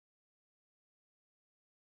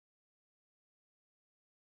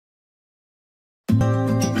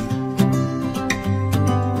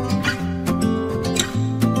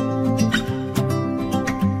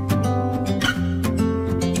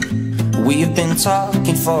We've been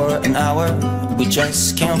talking for an hour, we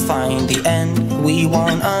just can't find the end. We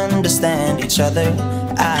won't understand each other.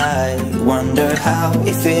 I wonder how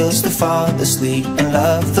it feels to fall asleep and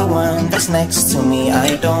love the one that's next to me.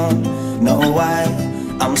 I don't know why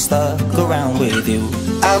I'm stuck around with you.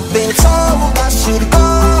 I've been told I should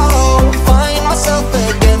go find myself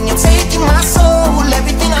again. You're taking my soul,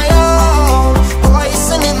 everything I own,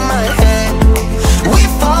 poison in my head. We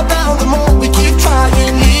fall down the more we keep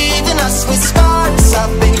trying, leaving us with scars.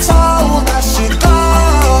 I've been told I should go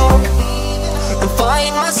and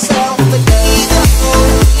find myself again.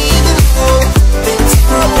 Even though been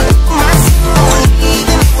told my soul,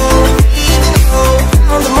 even though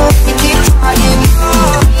the more we keep trying.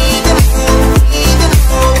 Even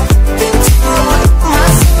though been told my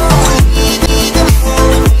soul, even though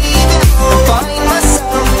find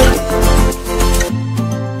myself again.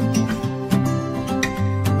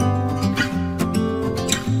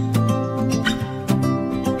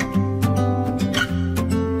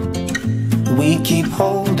 We keep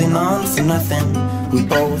holding on for nothing. We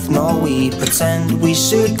both know we pretend we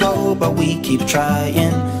should go, but we keep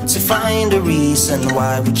trying to find a reason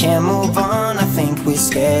why we can't move on. I think we're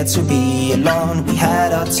scared to be alone. We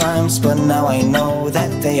had our times, but now I know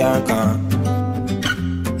that they are gone.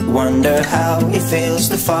 Wonder how it feels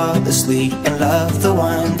to fall asleep and love the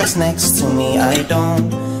one that's next to me. I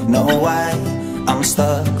don't know why I'm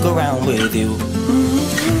stuck around with you.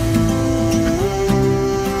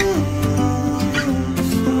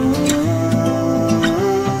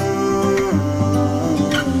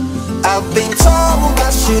 I've been told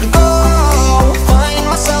I should go find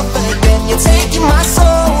myself again. You're taking my soul.